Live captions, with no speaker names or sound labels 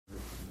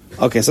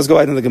Okay, so let's go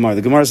right into the Gemara.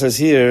 The Gemara says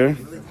here,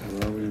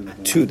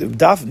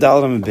 Daf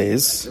Dalam and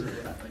Beis.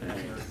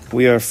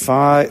 We are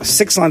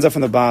 6 lines up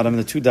from the bottom,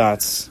 the 2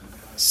 dots,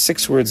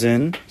 6 words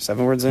in,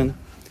 7 words in.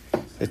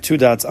 The 2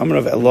 dots, Amr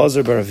of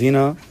Elazar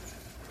Baravina.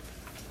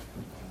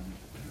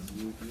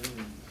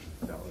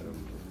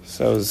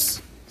 So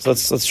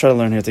let's try to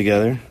learn here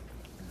together.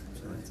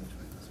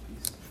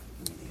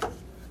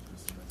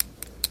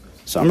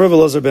 So Amr of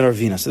Elazar ben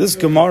Ravina. So this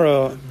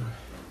Gemara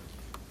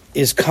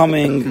is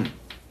coming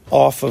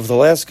off of the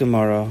last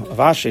Gemara of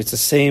Ashi. It's the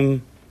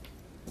same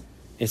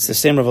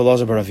Rav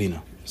Elazar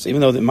Baravina. So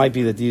even though it might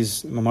be that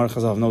these Mamar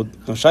Chazal have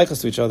no shaykhs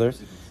to each other,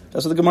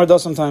 that's what the Gemara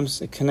does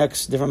sometimes. It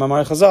connects different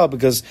Mamar Chazal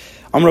because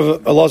Amr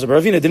of Elazar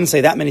Baravina didn't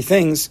say that many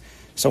things.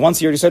 So once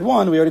he already said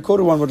one, we already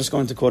quoted one, we're just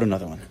going to quote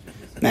another one.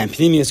 Now, in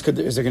Pneumius,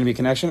 is there going to be a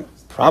connection?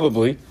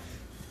 Probably.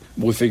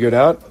 We'll figure it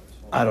out.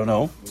 I don't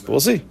know. But we'll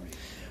see.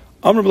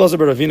 Amr of Elazar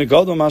Baravina,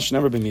 Gadol Mash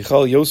Nemer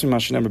b'Michal, Yosem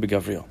Mash Nemer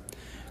b'Gavriel.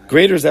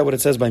 Greater is that what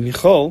it says by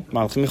Michal,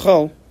 Malach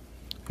Michal,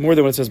 more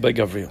than what it says by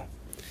Gavriel.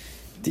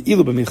 The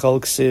ilu b'Michal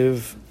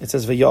ksiv, it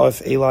says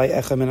V'ya'ef Eli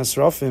Echa min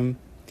Asrafim.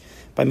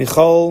 By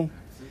Michal,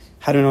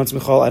 how do you know it's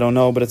Michal? I don't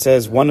know, but it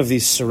says one of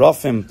these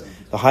Serafim,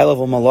 the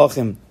high-level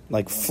Malachim,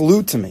 like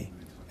flew to me.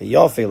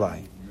 V'ya'ef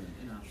Eli.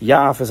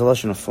 Ya'af is a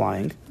lashon of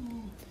flying.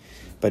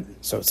 But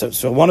so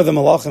one of the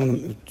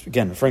Malachim,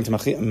 again referring to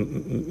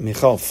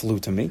Michal, flew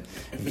to me.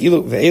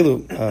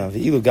 V'elu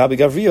Gabi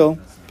Gavriel,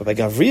 but by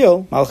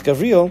Gavriel, Malach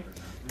Gavriel,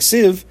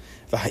 Ksiv,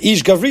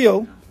 V'ha'ish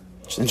Gavriel,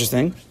 which is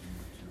interesting.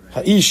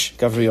 Ha'ish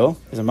Gavriel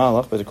is a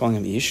Malach, but they're calling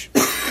him Ish.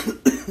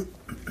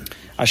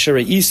 Asher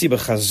Isi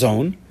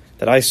b'chazon,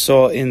 that I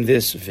saw in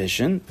this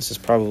vision. This is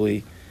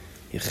probably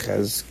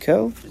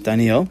Yechezkel,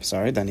 Daniel.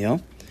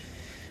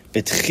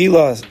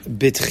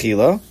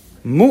 Bitchila,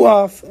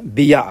 Mu'af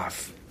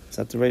Biya'af. Is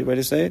that the right way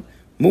to say it?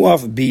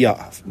 Mu'af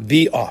Biya'af.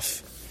 Be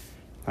off.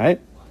 Right?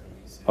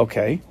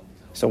 Okay.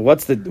 So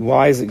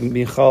why is it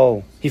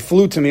Michal? He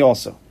flew to me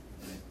also.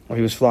 Or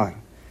he was flying.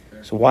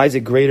 So why is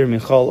it greater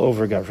Michal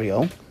over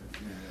Gavriel?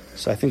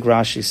 So I think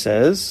Rashi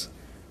says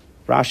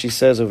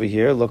over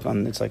here, look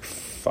on, it's like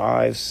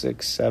 5,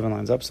 6, 7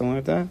 lines up, something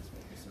like that.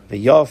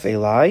 V'yaf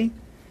Eli,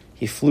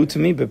 he flew to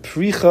me,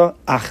 bepricha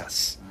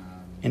achas,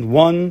 in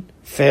one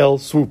fell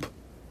swoop.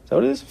 Is that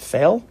what it is?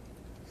 Fail?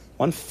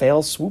 One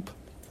fell swoop?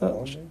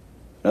 Is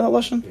that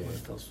Lashon?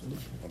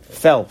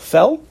 Fell,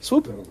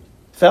 swoop?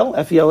 Fell,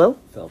 F-E-L-L?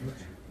 Fell.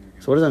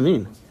 So what does that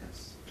mean?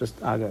 Just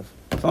agav.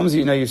 Sometimes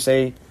you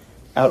say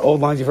out old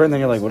lines you've heard, and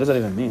then you're like, what does that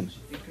even mean?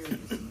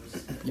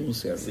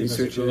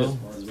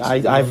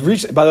 I've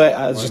reached. By the way,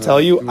 I'll just tell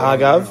you,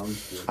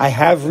 agav. I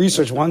have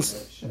researched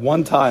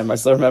one time. I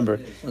still remember,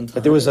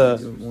 but there was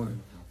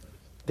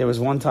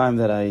one time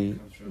that I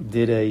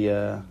did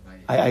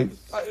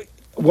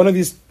one of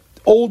these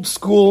old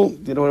school,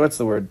 what's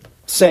the word?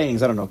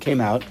 Sayings. I don't know. Came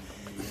out.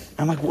 And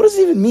I'm like, what does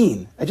it even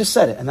mean? I just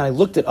said it, and then I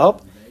looked it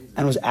up,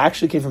 and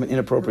it came from an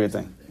inappropriate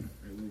thing.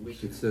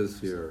 It says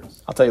here.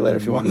 I'll tell you later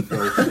if you want.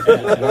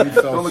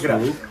 Don't look it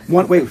up.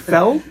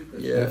 Fell?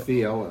 Yeah.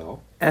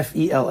 F-E-L-L.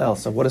 F-E-L-L.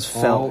 So what is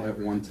fell? All at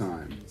one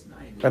time.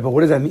 Right, but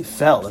what does that mean?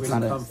 Fell. That's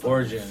not a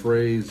origin.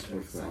 Phrase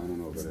for fell. I don't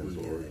know if it has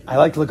origin. I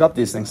like to look up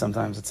these things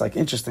sometimes. It's like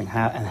interesting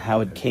how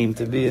it came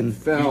to be. And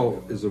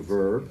fell is a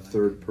verb,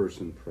 third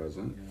person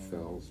present.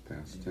 Fell's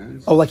past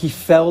tense. Oh, like he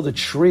felled a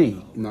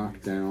tree.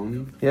 Knocked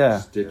down. Yeah.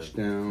 Stitched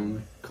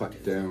down.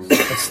 Cut down. But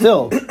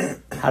still,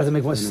 how does it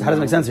make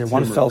sense here?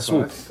 One fell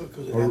swoop.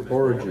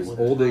 Origin.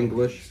 Old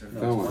English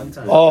felon.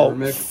 Oh,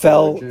 Germanic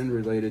fell. Origin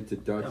related to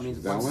Dutch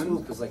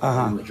velen.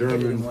 And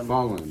German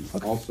fallen.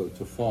 Also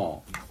to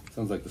fall.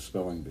 Sounds like the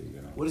spelling bee,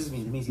 What does it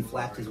mean? It means he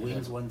flapped his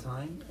wings one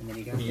time and then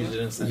he got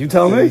You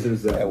tell me.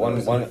 Yeah,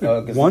 one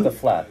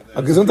flap.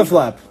 A gesunter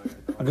flap.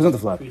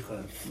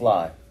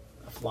 Fly.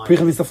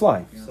 Pricha means to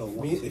fly. So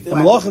the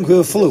Malachim could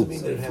have flew.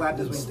 He flapped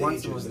his wings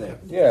once it was there.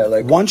 Yeah,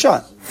 like one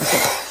shot.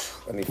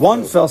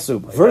 One fell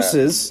swoop.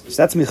 Versus, so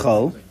that's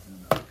Michal.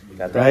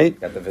 Right?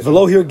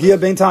 Velo here gia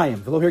bein tayim.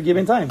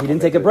 He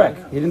didn't take a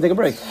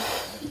break.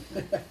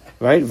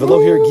 Right? Velo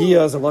here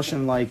gia is a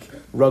lashon like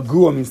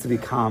ragua, means to be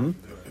calm.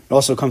 It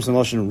also comes from the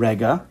lashon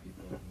rega.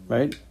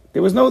 Right? It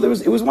was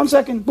 1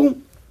 second.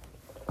 Boom.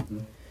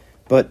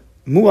 But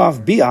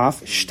mu'af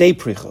bi'af shtei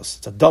prichos.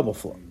 It's a double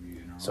flow.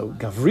 So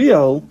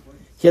Gavriel,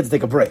 he had to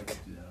take a break.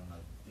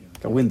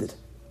 Got winded.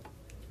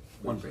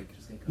 One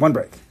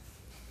break.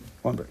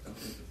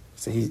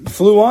 So he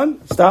flew on,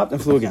 stopped,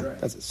 and flew again.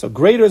 That's it. So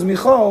greater is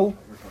Michal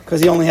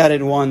because he only had it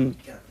in one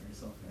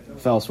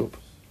fell swoop.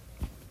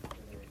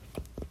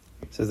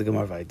 Says the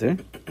Gemara weiter.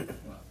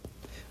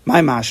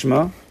 My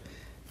mashma,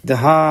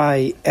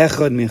 dehai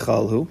echad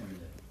Michalhu.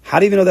 How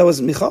do you even know that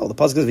was Michal? The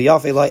pasuk says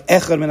v'yaf Eli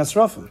echad min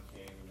asrafim.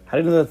 How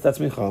do you know that's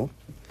Michal?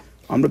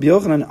 Am Rabbi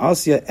Yochanan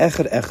asya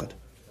echad.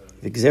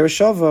 The Gzera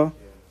Shava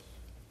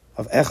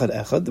of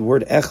echad. The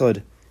word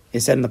echad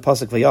is said in the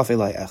pasuk v'yaf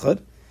Eli echad.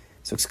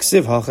 So it's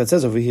ksiv hacha. It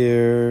says over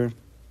here.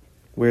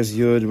 Where's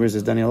Yud? Where's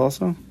this Daniel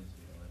also?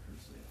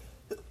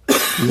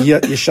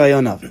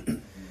 Yeshaya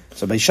Navi.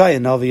 So by Yeshaya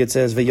Navi it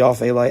says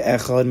v'yaf Eli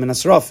echad min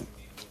asrafim.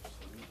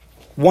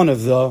 one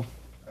of the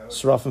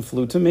Serafim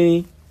flew to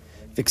me.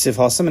 V'ksiv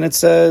hasam, and it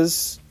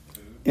says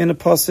in a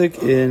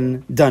pasuk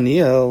in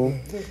Daniel,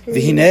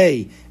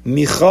 V'hinei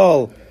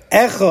Michal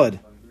Echad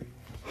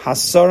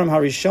Hasarim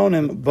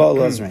Harishonim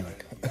Ba'alazrein.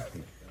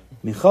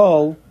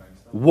 Michal,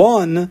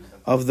 one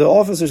of the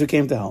officers who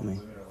came to help me.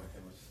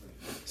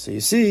 So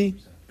you see,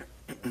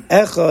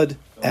 Echad.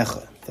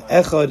 The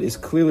Echad is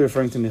clearly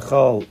referring to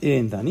Michal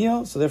in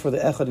Daniel, so therefore the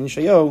Echad in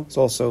Yeshayahu is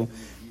also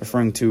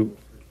referring to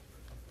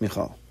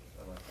Michal.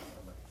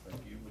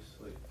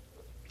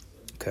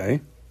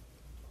 Okay.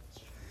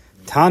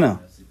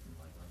 Tana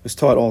was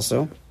taught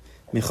also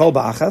Michal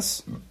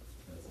ba'achas,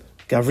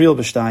 Gavriel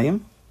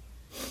b'shtayim,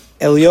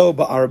 Elio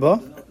ba'arba,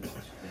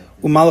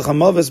 u'malach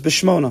hamavis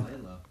b'shmona,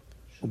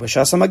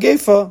 u'b'shas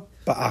hamagefa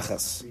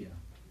ba'achas.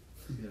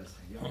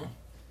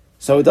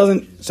 So it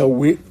doesn't.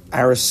 So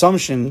our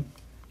assumption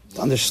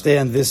to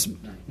understand this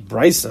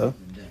brisa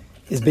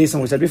is based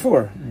on what we said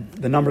before.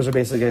 The numbers are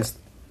based against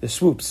the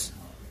swoops.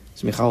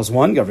 So Michal is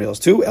 1, Gavriel is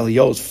 2,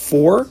 Elio is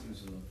 4,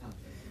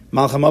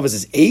 Malach hamavis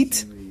is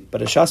 8.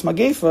 But Ashas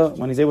Magefa,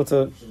 when he's able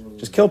to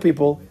just kill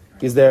people,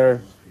 he's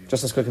there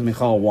just as quick as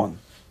Michal 1.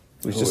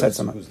 We just had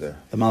some. Who's there?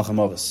 The Malach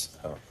hamavis.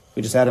 Oh.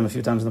 We just had him a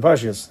few times in the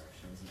Parshas.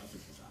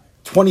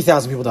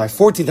 20,000 people die,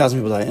 14,000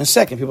 people die. In a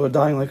second, people are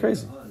dying like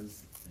crazy.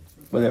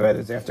 Whether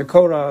it's after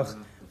Korach,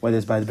 whether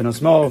it's by the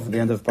Benos Mov, the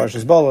end of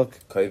Parshas Balak.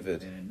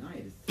 COVID.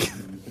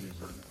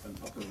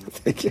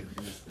 Thank you.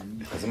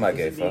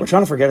 We're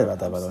trying to forget about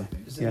that, by the way.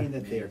 Does it mean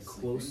that they're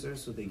closer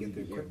so they get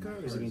there quicker,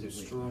 or does it mean they're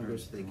stronger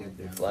so they get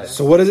there?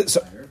 So what is it?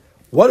 So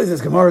what is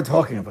this Gemara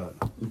talking about?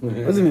 What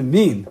does it even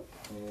mean?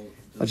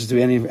 Let's just do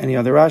any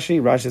other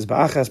Rashi. Rashi is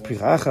ba'achas,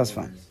 pricha achas,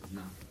 fine.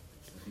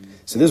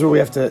 So this is where we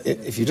have to.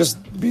 If you just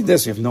read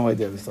this, you have no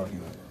idea what he's talking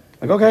about.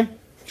 Like, okay,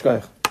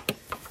 shkoyach.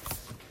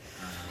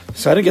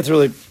 So I didn't get to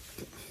really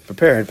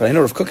prepared, but I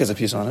know Rav Kook has a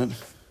piece on it.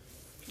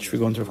 Should we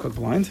go into Rav Kook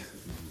blind?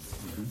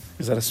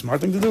 Is that a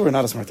smart thing to do or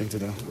not a smart thing to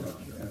do?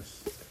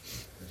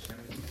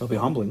 It'll be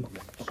humbling.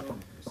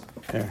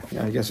 Here,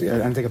 yeah, I guess I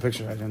didn't take a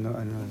picture. I didn't know.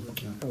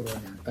 Oh,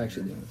 we're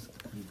actually doing this.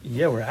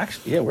 Yeah,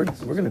 we're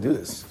going to do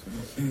this.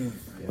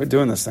 We're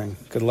doing this thing.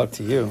 Good luck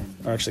to you,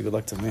 or actually, good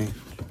luck to me.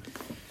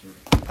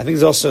 I think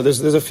there's also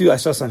there's a few. I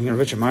saw something here.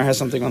 Richard Meyer has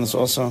something on this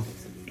also.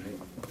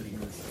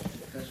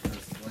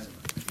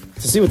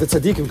 To see what the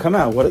tzaddikim come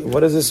out.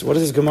 What does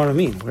this Gemara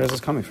mean? Where is this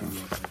coming from?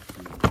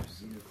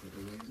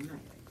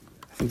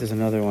 I think there's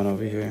another one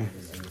over here.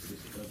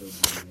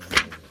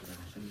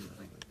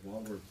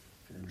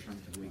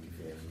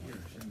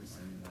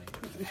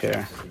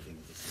 Here.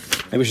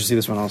 Maybe we should see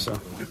this one also. I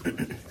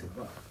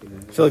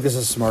feel like this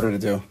is smarter to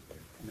do.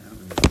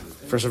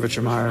 First of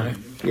Richard Meyer.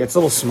 Yeah, it's a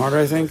little smarter,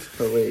 I think.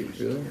 Oh, wait,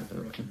 really?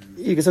 Okay.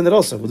 You can send it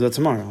also. We'll do it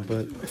tomorrow.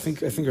 But I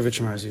think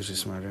Richard Meyer is usually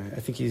smarter. I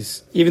think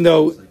even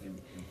though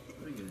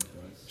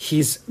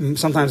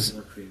sometimes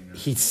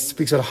he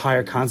speaks about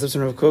higher concepts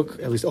in Rav Kook,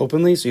 at least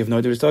openly, so you have no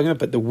idea what he's talking about,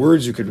 but the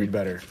words you could read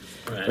better.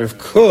 Right. Rav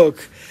Kook,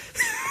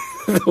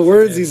 the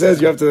words he says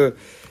you have to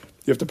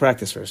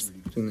practice first.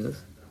 Doing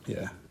this?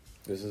 Yeah.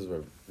 This is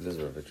Richard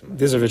Meyer.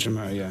 This is Richard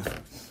Meyer, yeah.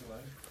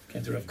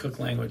 Can't do Rav Kook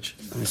language.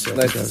 Nice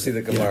to see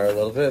the Gemara a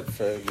little bit.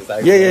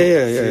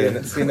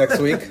 Yeah. See you next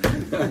week.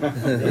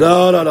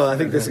 No. I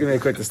think this is going to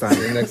be quick this time.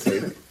 See you next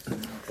week.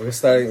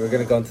 We're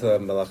going to go into the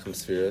Malachim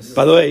spheres.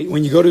 By the way,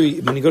 when you go to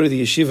the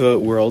yeshiva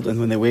world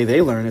and the way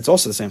they learn, it's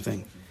also the same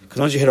thing. Because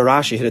once you hit a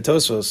Rashi, hit a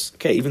Tosfos,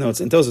 okay, even though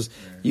it's in Tosfos,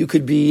 you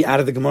could be out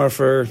of the Gemara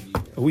for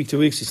a week, 2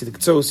 weeks. You see the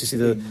Ketzos, you see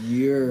the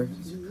year.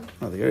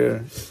 Oh, the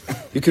year.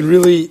 You can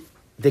really.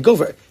 They go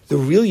for it. The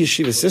real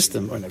yeshiva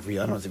system, or not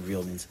real. I don't know what the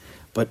real means,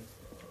 but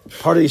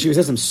part of the yeshiva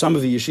system. Some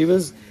of the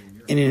yeshivas,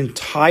 in an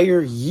entire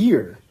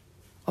year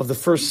of the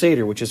first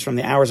seder, which is from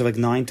the hours of like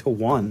 9 to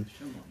 1,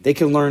 they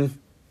can learn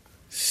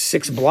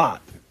 6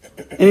 blot.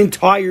 An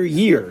entire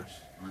year.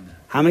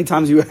 How many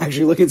times do you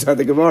actually look inside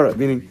the Gemara?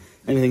 Meaning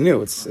anything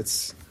new?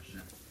 It's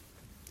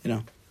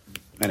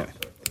Anyway,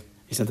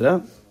 you sent it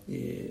out.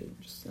 Yeah,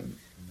 just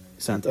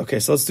sent. Okay,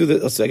 so let's do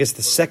I guess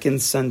the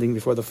second sending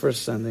before the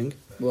first sending.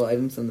 Well, I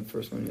didn't send the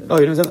first one yet. Oh,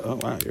 you didn't send it? Oh,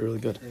 wow, you're really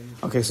good.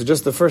 Okay, so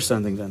just the first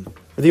sending then.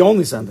 Or the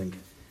only sending.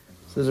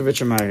 So there's a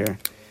Richard Meyer here.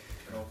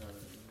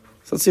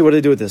 So let's see what do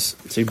they do with this.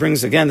 So he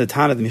brings again the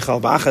Tana, the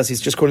Michal Ba'achas. He's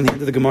just quoting the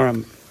end of the Gemara.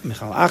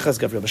 Michal Achas,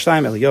 Gavriel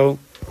B'Shtayim, Elio.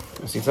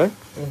 What's he say?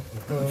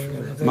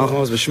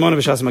 Malchamos B'Shmona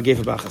B'Shas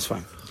Magefa Ba'achas.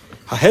 Fine.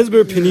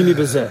 HaHezber Pinimi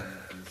B'Zeh.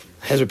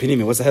 Hezber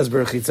Pinimi. What's the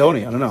Hezber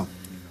Chitzoni? I don't know.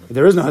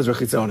 There is no Hezber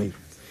Chitzoni.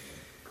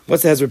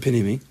 What's the Hezber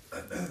Pinimi?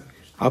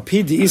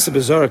 Al-Pi Di'isa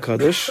B'Zara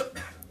Kadosh.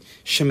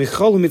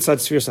 Shemichal Mitzad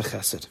Sfiras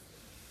HaChesed.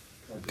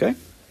 Okay?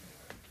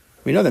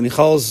 We know that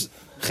Michal's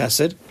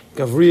Chesed.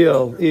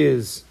 Gavriel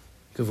is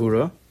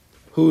Gavura.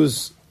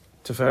 Who's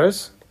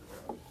Tiferes?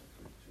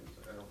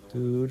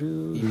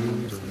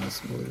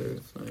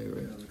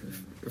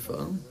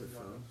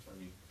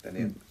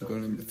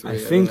 I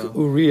think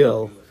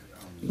Uriel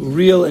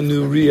and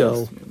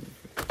Uriel,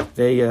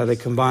 they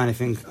combine. I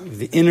think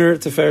the inner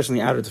Tiferes and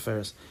the outer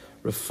Tiferes.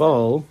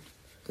 Rafal.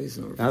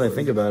 Now that I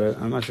think about it,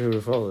 I'm not sure who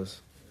Rafal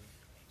is.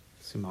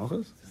 Is he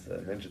Malchus?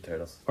 Ninja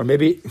Turtles. Or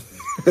maybe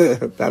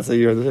that's a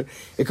year.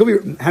 It could be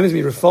happens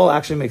to be Rafal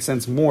actually makes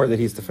sense more that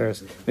he's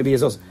Tiferes. Maybe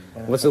he's also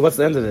what's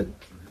the end of it?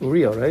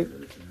 Uriel, right?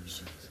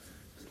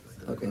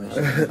 Okay,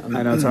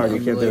 I know it's hard.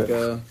 You can't do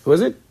it. Who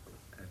is it?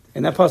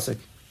 In that pasuk.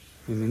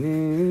 Uriel.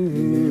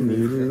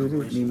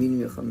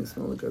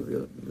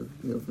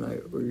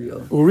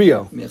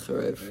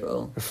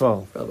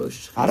 Rafal.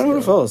 I don't know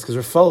what Rafal is because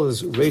Rafal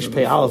is Reish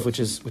Pei Aleph, which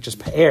is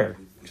Pe'er,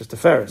 just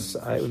Tiferes.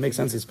 It would make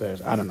sense he's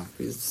Tiferes. I don't know.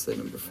 He's say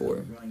number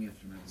 4.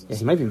 Yeah,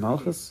 he might be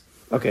Malchus.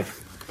 Okay,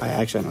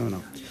 I don't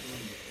know.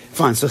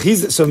 Fine. So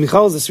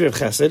Michal is the sphere of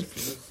Chesed.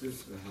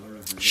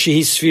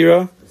 She's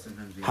Sphira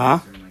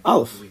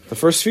Aleph, the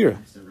first Sphira.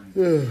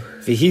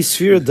 V'hi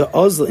Sphira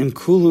da'ozl im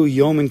kulu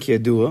yomin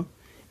ki'adua.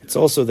 It's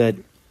also that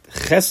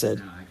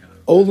Chesed,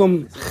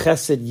 Olam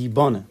Chesed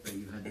Yibana.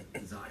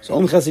 So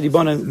Olam Chesed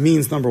Yibana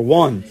means number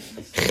 1,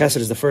 Chesed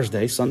is the first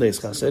day. Sunday is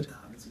Chesed.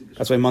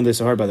 That's why Monday is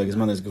so hard by the way, because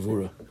Monday is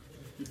Gevura.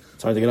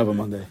 It's hard to get up on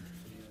Monday.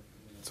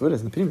 That's what it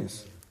is in the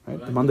previous,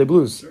 right? The Monday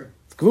blues.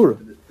 It's Gevura.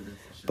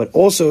 But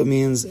also it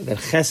means that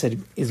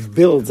Chesed is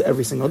built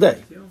every single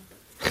day.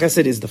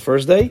 Chesed is the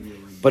first day,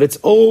 but it's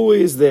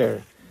always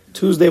there.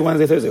 Tuesday,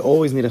 Wednesday, Thursday,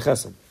 always need a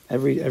Chesed.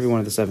 Every one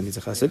of the 7 needs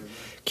a Chesed.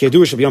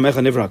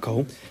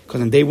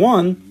 Because on day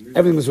 1,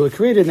 everything was really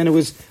created, and then it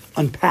was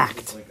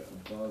unpacked.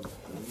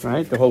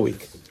 Right? The whole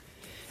week.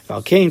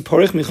 So Michal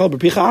is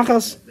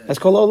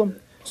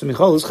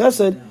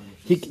Chesed.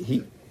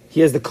 He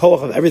has the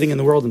koach of everything in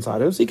the world inside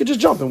of him, so he could just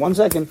jump in 1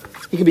 second.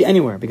 He could be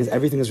anywhere, because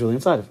everything is really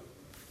inside of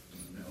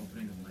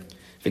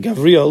him.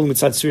 Gavriel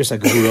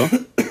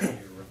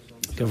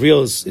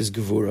is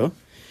Gevura.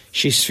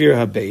 She's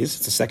Sphira HaBeis. It's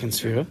the second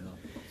Sphira.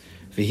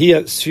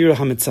 V'hiya Sphira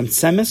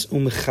HaMitzamtzemes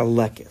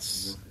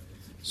u'Mechalekes.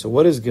 So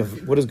what does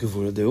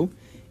Gevura do?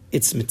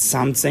 It's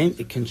mitzamtzem.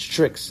 It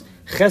constricts.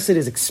 Chesed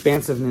is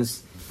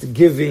expansiveness. It's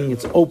giving.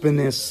 It's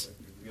openness.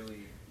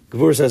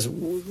 Gevura says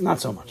not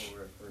so much.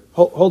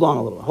 Hold on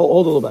a little.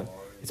 Hold a little bit.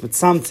 It's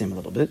mitzamtzem a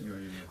little bit.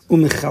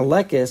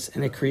 U'Mechalekes,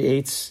 and it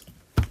creates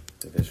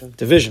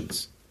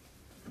divisions.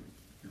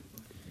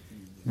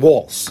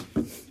 Walls.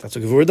 That's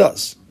what Gevura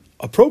does.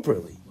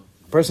 Appropriately.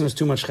 A person has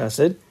too much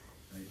chesed,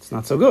 it's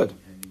not so good.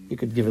 You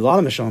could give a lot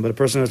of mishalom, but a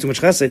person has too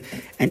much chesed,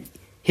 and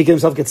he can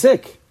himself get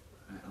sick.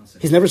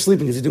 He's never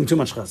sleeping because he's doing too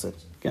much chesed.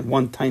 Again,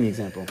 one tiny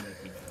example.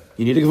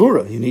 You need a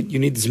Gevura. You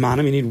need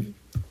zmanim.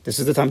 This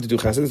is the time to do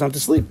chesed. This is the time to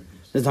sleep.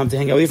 This is the time to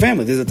hang out with your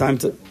family. This is the time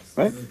to,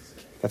 right?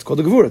 That's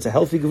called a Gevura. It's a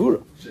healthy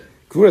Gevura.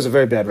 Gevura has a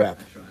very bad rap.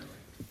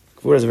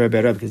 Gevura has a very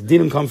bad rap because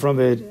dinim come from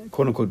it,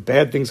 quote unquote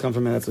bad things come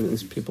from it. That's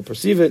what people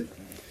perceive it.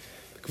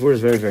 Gevura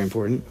is very, very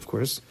important, of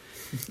course.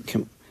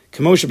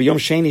 Kamosha b'yom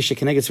sheni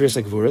shekeneged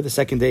tzviras Gevura. The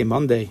second day,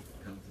 Monday,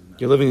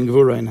 you're living in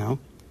Gevura right now.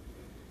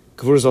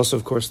 Gevura is also,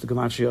 of course, the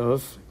gematria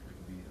of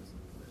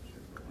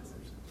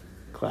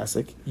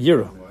classic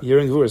Yira.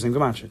 Yira and Gevura is in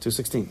gematria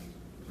 216.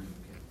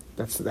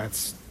 That's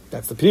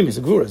the premise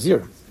of Gevura.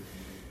 Yira.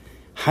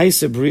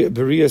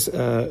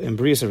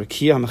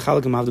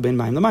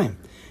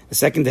 The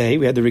second day,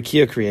 we had the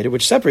Rikiya created,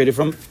 which separated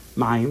from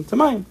Mayim to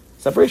Mayim.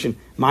 Separation.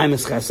 Mayim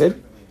is Chesed.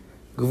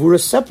 Gevura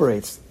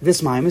separates.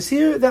 This Mayim is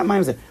here, that Mayim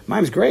is there.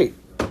 Mayim is great.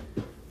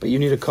 But you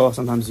need a koach.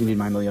 Sometimes you need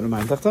Mayim Elyon and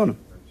Mayim Tachtonim.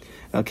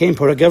 Okay,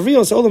 Pora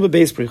Gavriel is all of a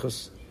base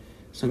prichus.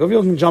 So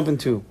Gavriel can jump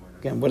into.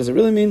 Again, what does it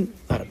really mean?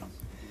 I don't know.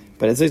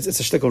 But it's a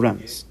shtickle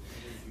remes.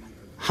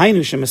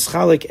 Hainu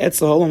shemeschalek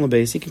etzel holam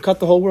lebase. He can cut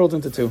the whole world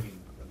into 2.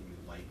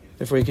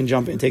 Therefore, he can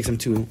jump. It takes him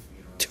two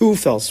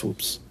fell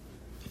swoops.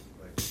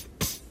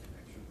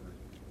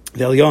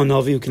 The Elyon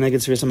Novi who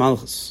connected Sfiras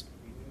Malchus.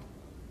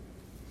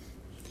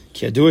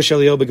 Ki Yadua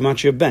Elyo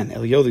b'gematria Ben.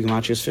 Elyo the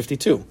gematria is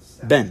 52.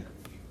 Ben.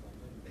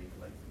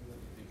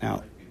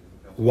 Now,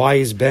 why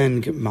is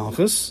Ben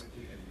Malchus?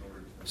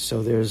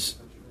 So there's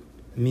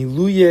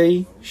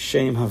Miluye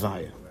Shem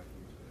Havaya.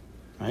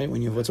 Right?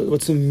 When you what's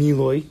a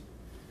Miloy?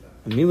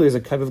 A Miloy is a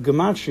type of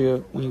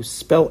gematria when you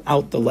spell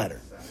out the letter.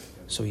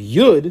 So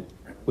Yud,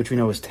 which we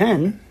know is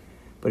 10,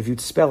 but if you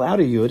spell out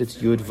a Yud, it's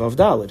Yud Vav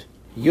Daled.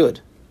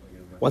 Yud.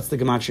 What's the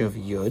gematria of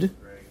Yud?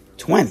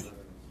 20.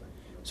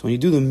 So when you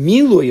do the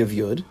Miloy of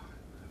Yud,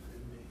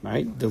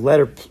 right, the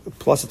letter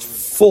plus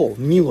its full,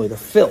 Miloy, the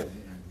fill,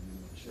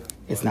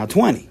 it's now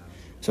 20.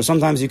 So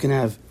sometimes you can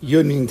have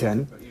Yud meaning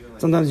 10,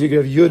 sometimes you can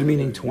have Yud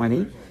meaning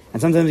 20,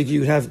 and sometimes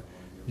you have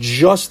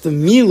just the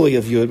Miloy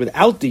of Yud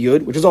without the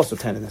Yud, which is also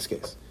 10 in this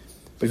case.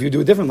 But if you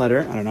do a different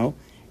letter, I don't know,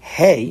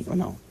 Hey, oh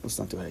no, let's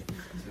not do Hey.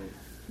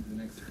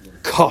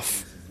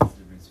 Kaf.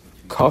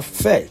 Kaf,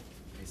 Fe.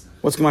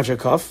 What's gematria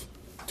Kaf?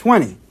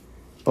 20.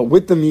 But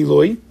with the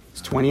Miloy,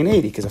 it's 20 and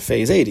 80, because a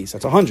Fe is 80, so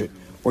that's 100.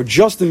 Or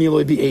just the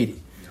Miloy be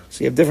 80.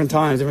 So you have different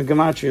times, different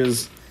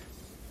gematrias.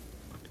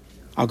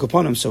 Al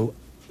Kaponim, so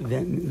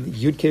then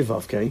Yud Ke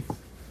Vav Ke,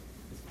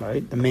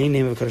 right? The main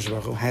name of Kadosh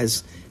Baruch Hu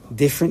has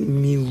different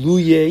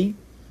Miluye,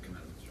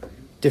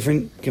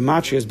 different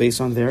gematrias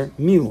based on their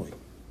Miloy.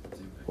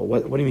 Well,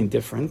 what do you mean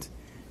different?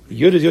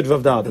 Yud is Yud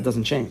Vav Dal, that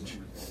doesn't change.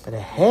 But a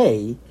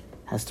Hey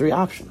has 3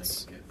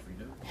 options.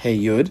 Hey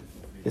Yud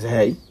is a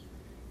Hey.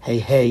 Hey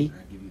Hey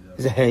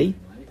is a Hey.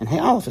 and Hey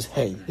Aleph is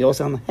Hey. They all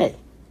sound like Hey.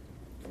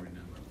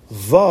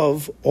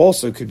 Vav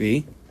also could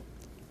be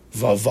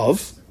Vav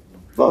Vav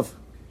Vav.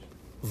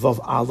 Vav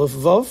Aleph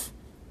Vav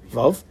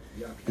Vav.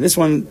 And this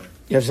one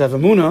you have to have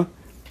Amuna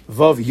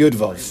Vav Yud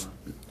Vav.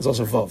 It's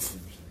also Vav.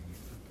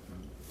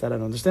 That I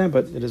don't understand,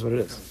 but it is what it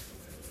is.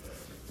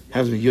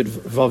 Happens to be Yud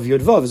Vav Yud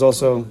Vav is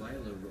also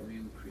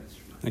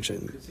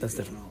actually that's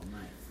different.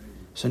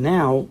 So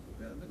now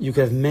you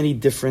could have many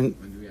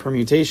different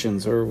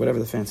permutations or whatever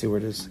the fancy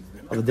word is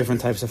of the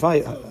different types of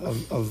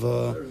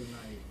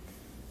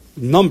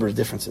number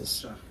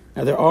differences.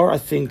 Now there are, I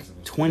think,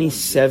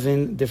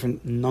 27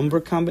 different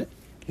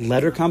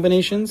letter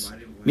combinations,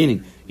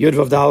 meaning Yud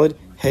Vav Daled,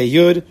 Hey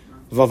Yud,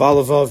 Vav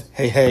Aleph Vav,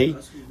 Hey Hey,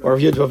 or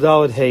Yud Vav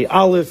Daled, Hey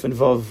Aleph, and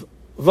Vav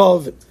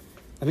Vav.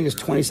 I think there's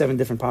 27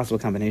 different possible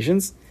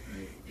combinations.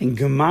 In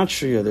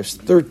Gematria, there's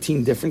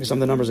 13 different, because some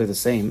of the numbers are the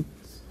same.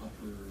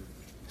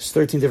 There's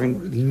 13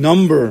 different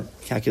number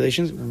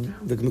calculations.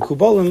 The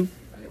Mekubalim,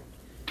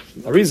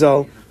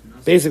 Arizal,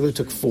 basically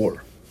took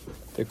 4.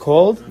 They're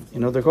called, you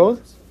know what they're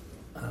called?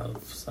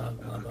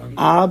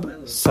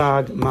 Ab,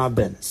 Sag, Ma,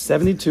 Ben.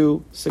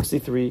 72,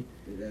 63,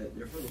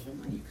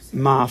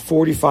 Ma,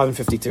 45, and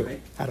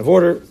 52. Out of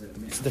order,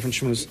 it's a different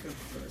shmuz.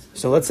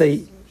 So let's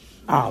say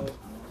Ab,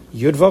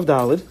 Yud Vav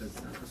Daled,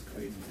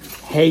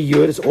 Hey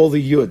Yud, it's all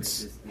the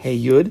Yuds. Hey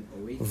Yud,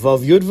 Vav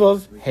Yud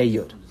Vav, Hey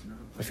Yud.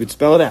 If you'd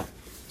spell it out.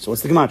 So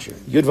what's the Gematria?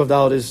 Yud Vav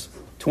Daled is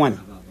 20.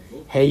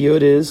 Hey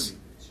Yud is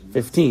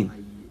 15.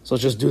 So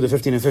let's just do the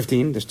 15 and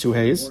 15. There's 2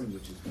 Heys.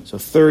 So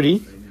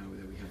 30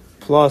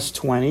 plus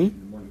 20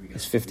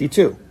 is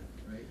 52.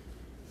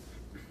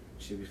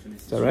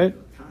 Is that right?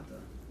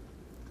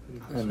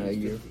 I know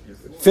you.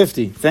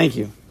 50. Thank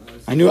you.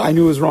 I knew it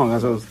was wrong. I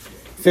was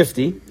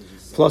 50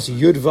 plus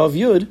Yud Vav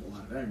Yud.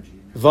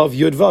 Vav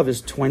Yud Vav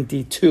is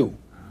 22.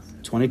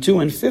 22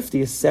 and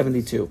 50 is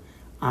 72.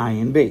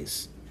 Ayin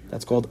base.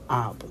 That's called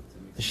Ab.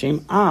 The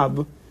Shem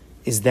Ab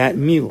is that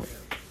Milui.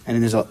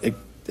 And there's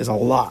a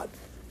lot.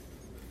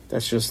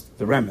 That's just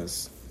the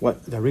remez.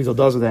 What the Rizal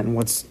does with that and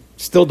what's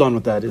still done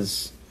with that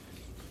is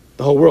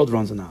the whole world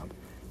runs an Ab.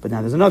 But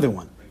now there's another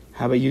one.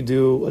 How about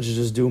let's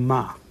just do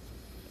Ma.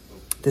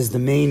 This is the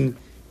main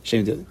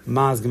Shem.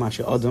 Ma is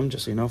Gematria Adam,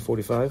 just so you know,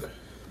 45.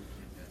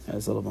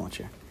 There's a little bunch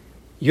here.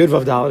 Yud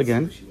Vav Daled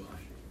again.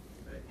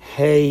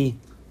 Hey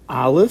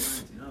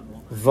Aleph,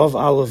 Vav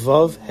Aleph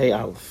Vav, Hey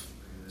Aleph.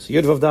 So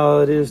Yud Vav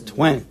Daled is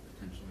 20.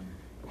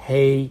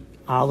 Hey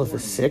Aleph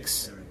is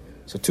 6.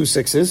 So 2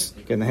 6s.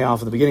 Getting the Hey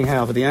Aleph at the beginning, Hey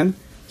Aleph at the end.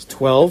 It's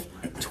 12.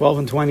 12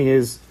 and 20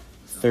 is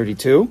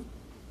 32.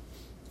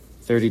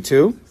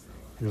 32.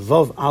 And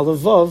Vav Aleph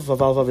Vav,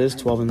 Vav Aleph Vav is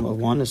 12 and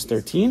 1 is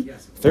 13.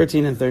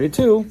 13 and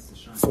 32,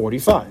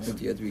 45.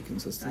 But you have to be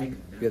consistent.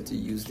 You have to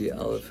use the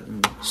Aleph.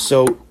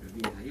 So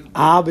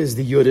Ab is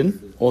the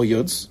Yudin, all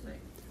Yuds.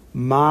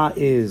 Ma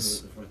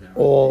is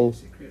all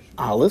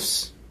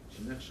Alephs.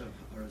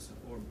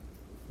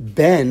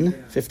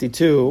 Ben,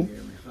 52,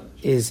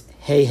 is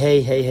Hey,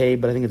 Hey, Hey, Hey,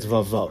 but I think it's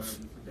Vav, Vav.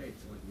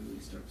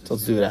 So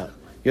let's do it out.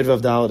 Yud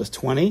Vav Daled is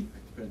 20.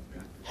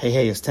 Hey,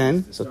 Hey is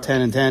 10. So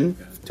 10 and 10,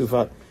 2,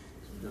 5,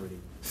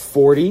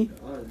 40.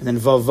 And then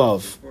Vav,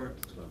 Vav,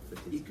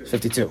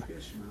 52.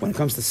 When it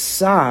comes to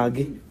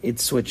Sag, it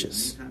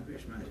switches.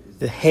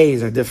 The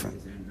Heys are different.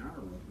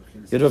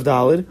 Yud Vav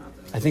Daled,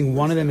 I think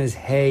one of them is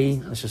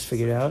Hey. Let's just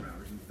figure it out.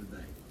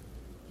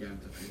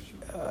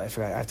 I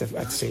forgot. I have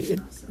to say it.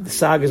 The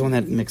Sag is one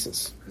that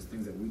mixes.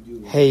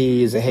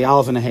 Hey is a Hey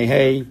Aleph and a Hey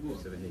Hey,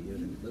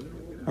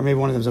 or maybe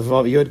one of them is a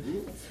Vav Yud.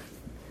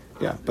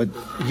 Yeah, but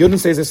Yudin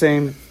stays the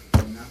same.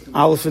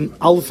 Aleph and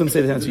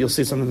stay the same. So you'll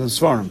see something in the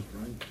Svarim.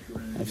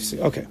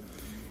 Okay.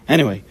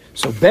 Anyway,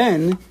 so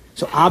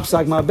Ab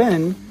Sag Ma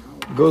Ben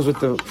goes with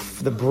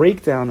the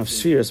breakdown of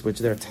spheres, which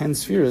there are 10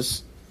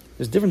 spheres.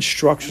 There's different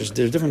structures.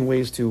 There's different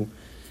ways to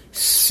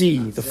see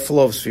the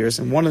flow of spheres,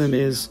 and one of them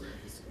is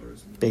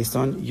based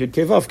on Yud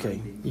Ke Vav Ke.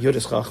 Yud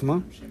is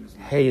Chachma,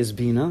 Hey is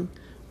Bina,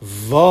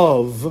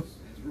 Vav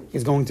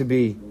is going to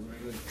be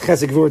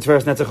Chesed Gvur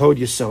Tveres Netzach Hod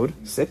Yesod,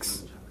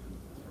 6.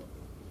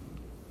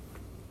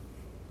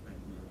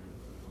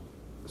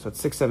 So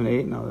it's 6, 7,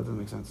 8. No, that doesn't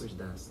make sense.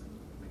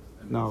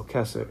 No,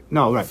 Keser.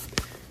 No, right.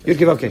 Yud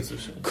Ke Vav Ke.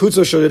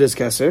 Kutzo Shoded is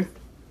Keser,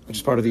 which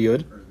is part of the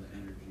Yud.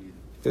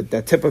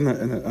 That tip on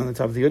the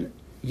top of the Yud.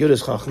 Yud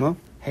is Chachma.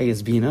 Hey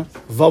is Bina.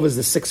 Vav is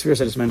the 6 spheres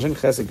I just mentioned.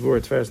 Chesed,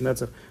 Gvur, Tveres,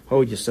 Netzach,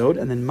 Hod, Yesod.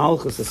 And then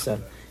Malchus is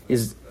 7.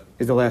 Is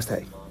the last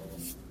Hey.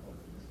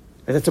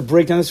 And that's to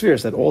break down the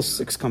spheres. That all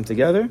 6 come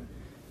together.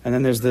 And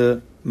then there's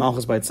the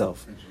Malchus by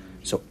itself.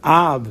 So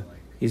Ab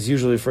is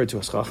usually referred to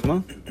as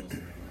Chachma.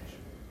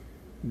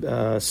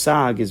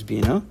 Sag is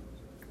Bina.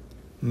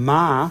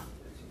 Ma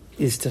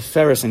is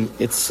Teferes, and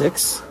it's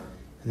 6.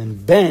 And then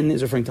Ben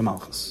is referring to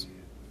Malchus.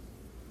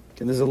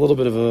 Okay, this is a little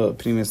bit of a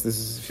premise. This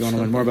is, if you want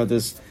to learn more about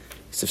this,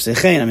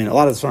 I mean, a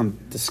lot of the Sfarim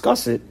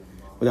discuss it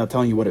without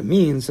telling you what it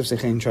means.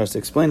 Sifsechein tries to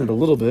explain it a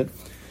little bit.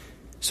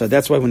 So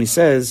that's why when he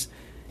says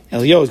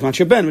Elio is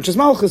Gematria Ben, which is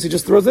Malchus, he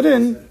just throws it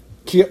in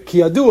Ki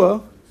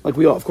Adua, like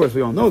we all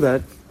know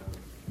that.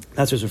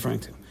 That's what he's referring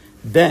to.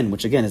 Ben,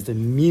 which again is the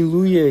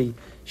Miluye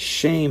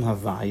Shem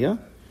Havaya.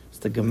 It's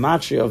the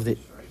gematria of the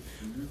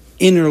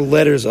inner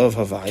letters of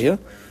Havaya,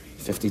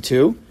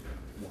 52.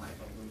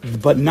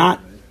 But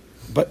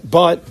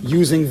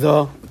using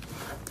the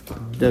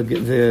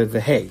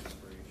hay,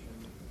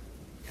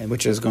 and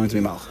which is going to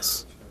be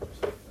Malchus.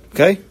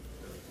 Okay?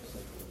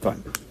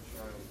 Fine.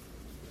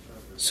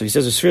 So he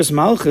says, Sfiras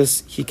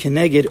Malchus, he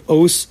connected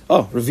os,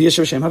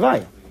 Reviya Shem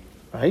Havaya.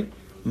 Right?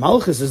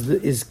 Malchus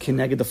is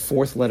connected the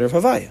fourth letter of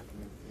Havaya.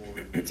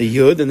 The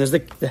Yud, then there's the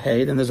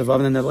Hey, then there's a Vav,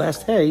 and then the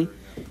last Hey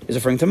is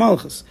referring to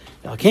Malchus.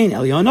 So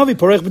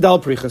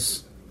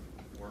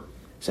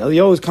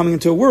Eliyahu is coming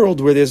into a world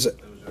where there's a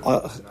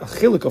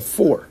chiluk of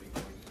 4.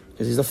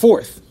 Because he's the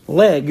fourth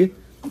leg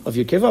of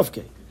Yud Kei Vav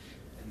Kei.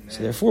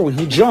 So therefore, when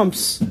he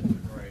jumps,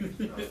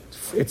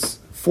 it's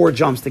 4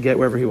 jumps to get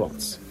wherever he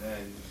wants.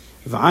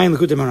 Since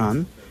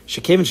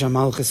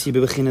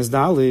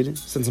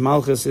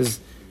Malchus is,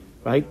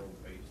 right,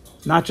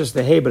 not just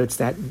the Hey, but it's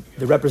the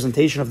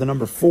representation of the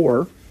number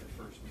 4.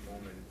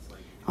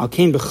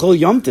 Al-Kain b'chol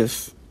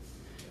yomtiv,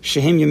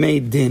 shehem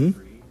yemei din,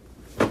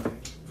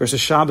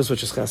 versus Shabbos,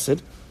 which is Chesed.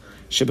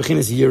 Shebechin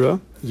is Yira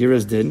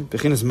is din.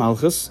 Bechin is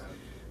Malchus.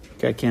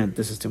 Okay, I can't,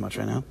 this is too much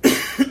right now.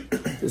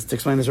 To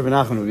explain this, Rabbi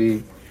Nachman would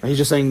be, he's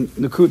just saying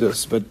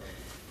Nukudos, but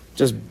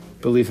just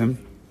believe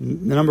him.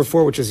 The number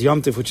 4, which is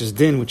Yomtiv, which is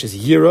din, which is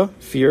Yira,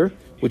 fear,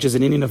 which is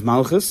an Indian of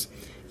Malchus.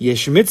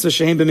 Yesh mitzvah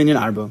shehem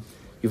b'minyan arba.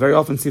 You very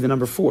often see the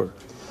number 4.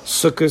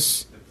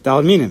 Sukkos,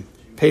 Dal Minim.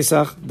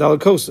 Pesach, Dal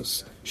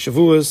Kosos.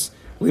 Shavuos,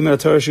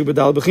 Limit Torah Shuba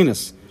Dal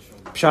Bechinas.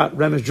 Pshat,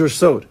 Remesh, Jur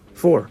Sod.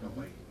 4.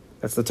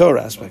 That's the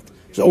Torah aspect.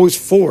 There's always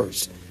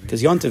 4s.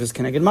 Because Yontiv is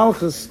connected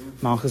Malchus.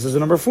 Malchus is the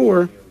number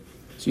 4.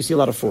 So you see a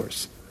lot of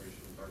 4s.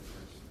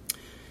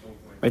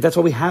 Right? That's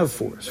why we have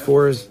 4s.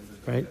 4s,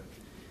 right?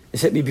 It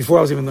hit me before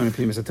I was even learning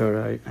Pnimis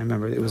Torah. I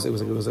remember it was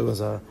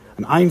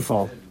an Ein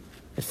fall.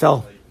 It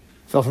fell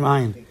from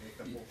Ein.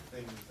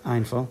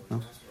 Ein fall.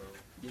 No.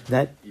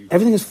 That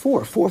everything is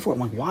 4. I'm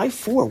like, why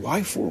 4?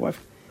 Why 4?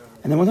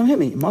 And then one time it hit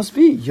me. It must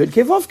be Yud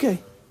Kei Vav Kei.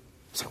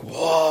 It's like,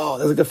 whoa!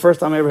 That's like the first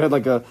time I ever had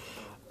like a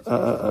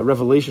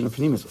revelation of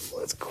Pnimis.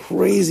 It's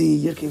crazy.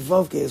 Yud Kei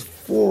Vav Kei is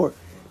 4.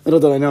 Little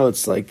did I know,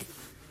 it's like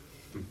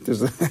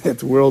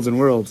it's worlds and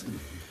worlds.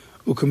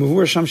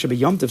 U'kemuvur sham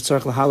shebeyomtiv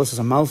tzarich lahalas as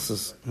a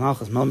malchus.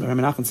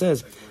 Rabbi Nachman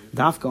says,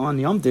 dafka on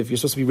yomtiv, you're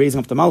supposed to be raising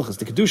up the malchus,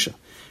 the kedusha.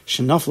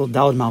 Shenaflo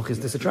dalad malchus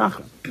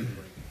disatracha.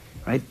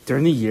 Right?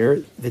 During the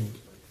year, the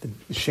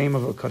shame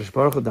of Kadosh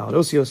Baruch Hu, dalad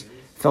osios,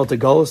 fell to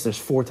Gullus. There's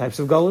 4 types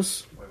of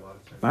Gullus.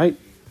 Right?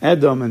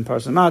 Edom and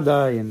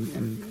Parsamadai and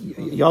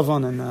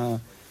Yavan and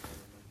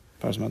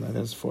Parsamadai.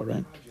 There's 4,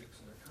 right?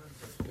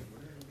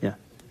 Yeah.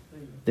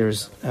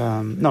 There's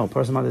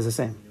Parsamadai is the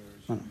same.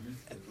 No.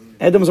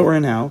 Edom is what we're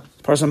in now.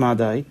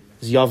 Parsamadai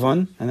is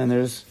Yavan, and then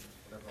there's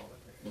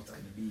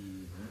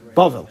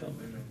Bavel.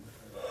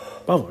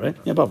 Bavel, right?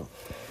 Yeah, Bavel.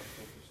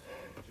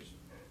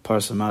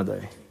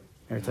 Parsamadai.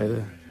 I have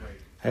to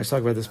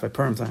talk about this by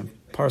Purim time.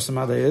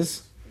 Parsamadai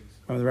is,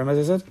 remember the Remez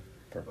I said?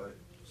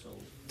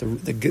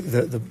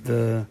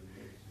 The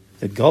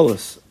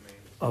Gullus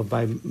of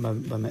by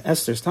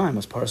Esther's time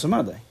was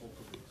Parsamadai,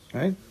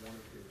 right?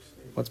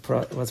 What's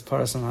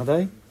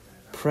Parsamadai?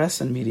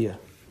 Press and media.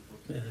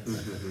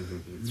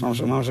 It's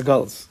Mamash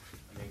Gullus.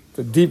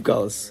 The deep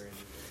Gullus.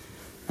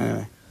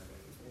 Anyway.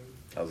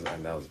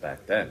 That was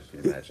back then.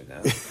 Can you imagine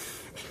now?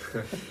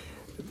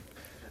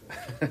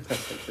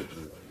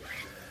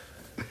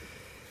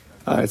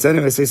 All right. So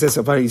anyway, so he says,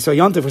 so Yontif,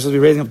 we're supposed to be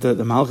raising up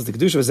the Malchus, the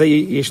Kedusha.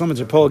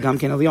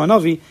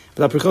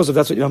 But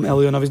that's what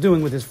Eliyahu Navi is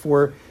doing with his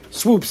 4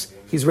 swoops.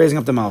 He's raising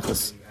up the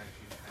Malchus.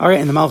 All right,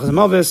 and the Malchus and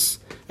Malvis.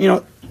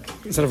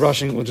 Instead of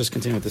rushing, we'll just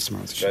continue with this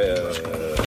tomorrow.